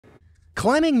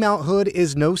Climbing Mount Hood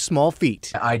is no small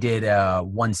feat. I did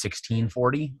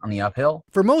 1:16:40 on the uphill.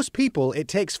 For most people, it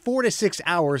takes 4 to 6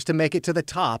 hours to make it to the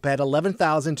top at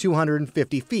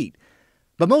 11,250 feet.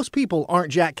 But most people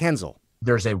aren't Jack Kenzel.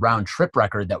 There's a round trip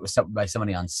record that was set by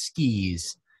somebody on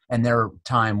skis, and their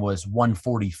time was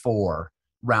 1:44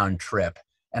 round trip,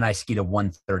 and I skied a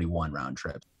 1:31 round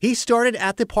trip. He started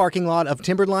at the parking lot of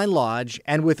Timberline Lodge,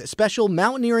 and with special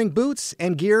mountaineering boots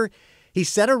and gear, he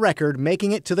set a record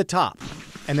making it to the top,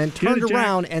 and then turned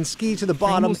around and skied to the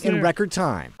bottom in record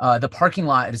time. The parking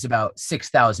lot is about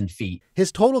 6,000 feet. His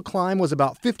total climb was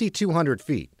about 5,200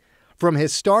 feet, from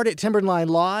his start at Timberline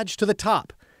Lodge to the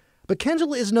top. But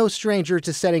Kenzel is no stranger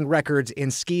to setting records in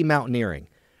ski mountaineering.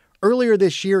 Earlier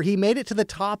this year, he made it to the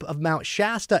top of Mount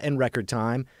Shasta in record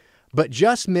time, but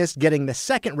just missed getting the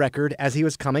second record as he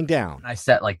was coming down. I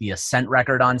set like the ascent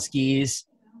record on skis.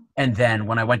 And then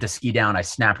when I went to ski down, I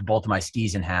snapped both of my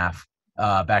skis in half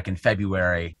back in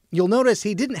February. You'll notice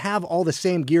he didn't have all the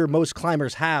same gear most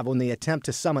climbers have when they attempt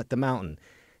to summit the mountain.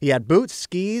 He had boots,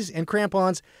 skis, and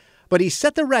crampons, but he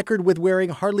set the record with wearing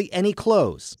hardly any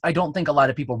clothes. I don't think a lot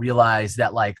of people realize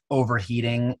that like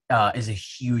overheating is a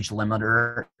huge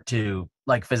limiter to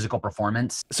like physical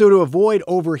performance. So to avoid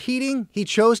overheating, he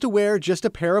chose to wear just a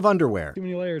pair of underwear. Too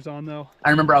many layers on though. I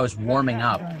remember I was warming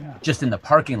up just in the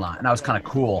parking lot, and I was kind of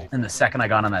cool. And the second I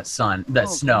got on that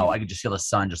snow, I could just feel the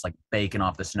sun just like baking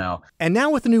off the snow. And now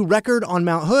with the new record on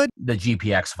Mount Hood, the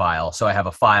GPX file. So I have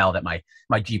a file that my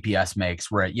GPS makes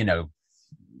where it,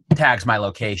 tags my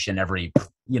location every,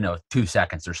 2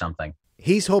 seconds or something.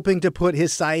 He's hoping to put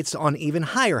his sights on even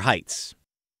higher heights.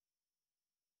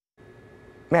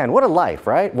 Man, what a life,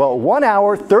 right? Well, 1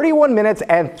 hour, 31 minutes,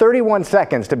 and 31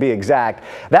 seconds to be exact.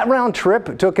 That round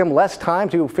trip took him less time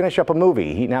to finish up a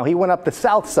movie. He went up the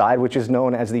south side, which is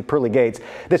known as the Pearly Gates.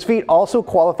 This feat also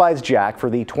qualifies Jack for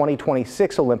the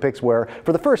 2026 Olympics, where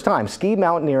for the first time, ski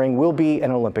mountaineering will be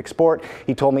an Olympic sport.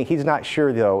 He told me he's not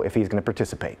sure, though, if he's going to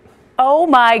participate. Oh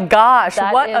my gosh,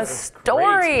 what a story.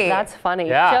 Great. That's funny.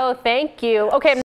 Yeah. Joe, thank you. Okay.